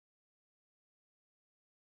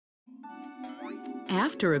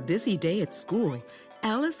After a busy day at school,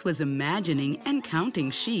 Alice was imagining and counting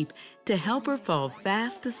sheep to help her fall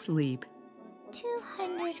fast asleep.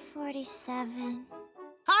 247.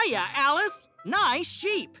 Hiya, Alice! Nice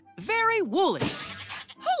sheep. Very woolly.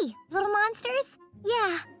 Hey, little monsters.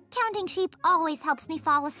 Yeah, counting sheep always helps me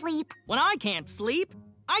fall asleep. When I can't sleep,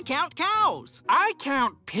 I count cows. I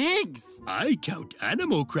count pigs. I count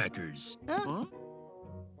animal crackers. Huh?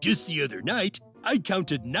 Just the other night, I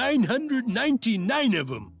counted 999 of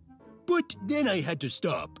them. But then I had to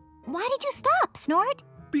stop. Why did you stop, Snort?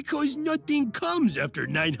 Because nothing comes after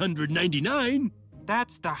 999.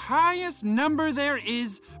 That's the highest number there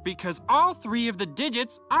is because all three of the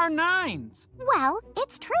digits are nines. Well,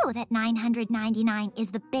 it's true that 999 is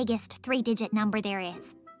the biggest three-digit number there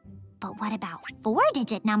is. But what about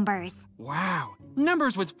four-digit numbers? Wow,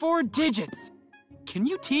 numbers with 4 digits. Can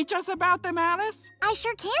you teach us about them, Alice? I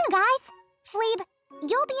sure can, guys. Fleeb,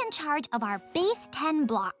 you'll be in charge of our base 10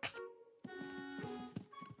 blocks.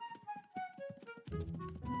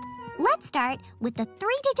 Let's start with the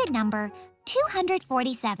three-digit number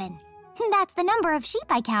 247. That's the number of sheep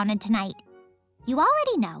I counted tonight. You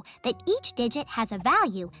already know that each digit has a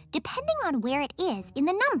value depending on where it is in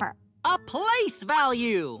the number. A place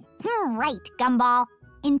value. Right, Gumball.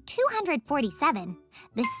 In 247,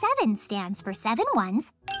 the 7 stands for 7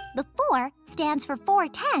 ones, the 4 stands for 4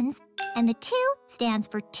 tens, and the 2 stands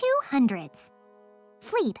for 2 hundreds.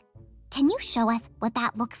 Fleeb, can you show us what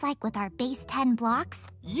that looks like with our base 10 blocks?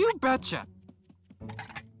 You betcha.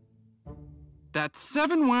 That's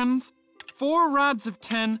 7 ones, 4 rods of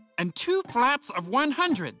 10, and 2 flats of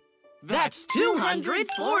 100. That's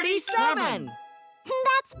 247.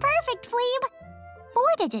 That's perfect, Fleeb.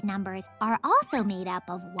 Four-digit numbers are also made up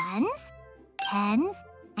of ones, tens,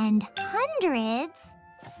 and hundreds,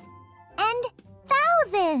 and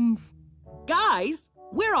thousands. Guys,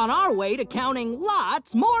 we're on our way to counting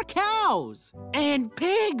lots more cows. And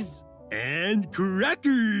pigs. And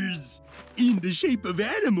crackers in the shape of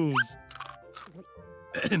animals.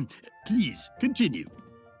 Please, continue.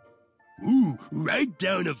 Ooh, write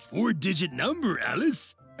down a 4-digit number,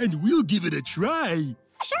 Alice, and we'll give it a try.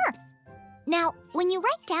 Sure. Now, when you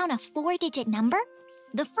write down a 4-digit number,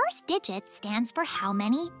 the first digit stands for how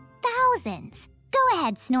many thousands. Go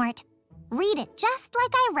ahead, Snort. Read it just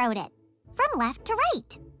like I wrote it, from left to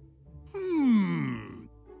right.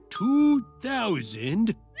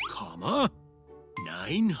 2,000,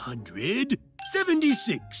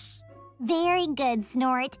 976. Very good,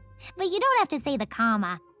 Snort. But you don't have to say the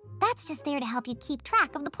comma. That's just there to help you keep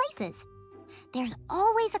track of the places. There's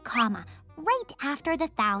always a comma right after the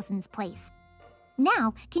thousands place.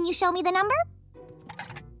 Now, can you show me the number?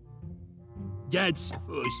 That's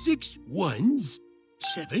 6 ones,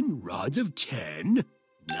 7 rods of 10,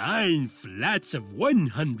 9 flats of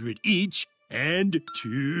 100 each, and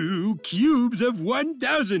 2 cubes of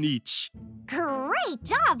 1,000 each. Great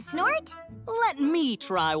job, Snort! Let me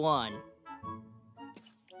try one.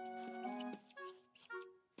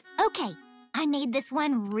 Okay, I made this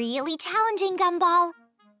one really challenging, Gumball.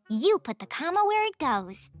 You put the comma where it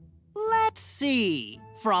goes. Let's see.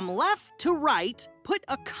 From left to right, put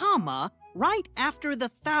a comma right after the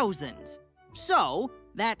thousands. So,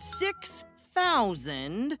 that's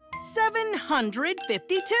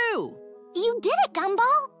 6,752. You did it,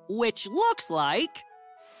 Gumball! Which looks like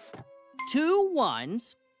 2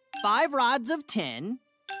 ones, 5 rods of 10,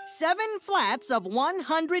 7 flats of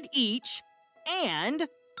 100 each, and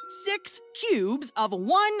 6 cubes of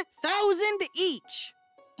 1,000 each.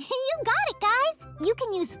 You got it, guys! You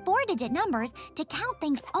can use 4-digit numbers to count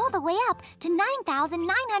things all the way up to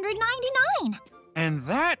 9,999. And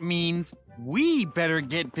that means we better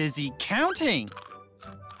get busy counting.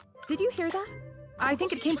 Did you hear that? I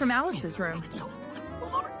think it came from Alice's room.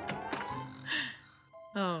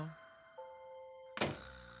 Oh.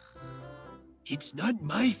 It's not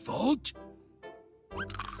my fault.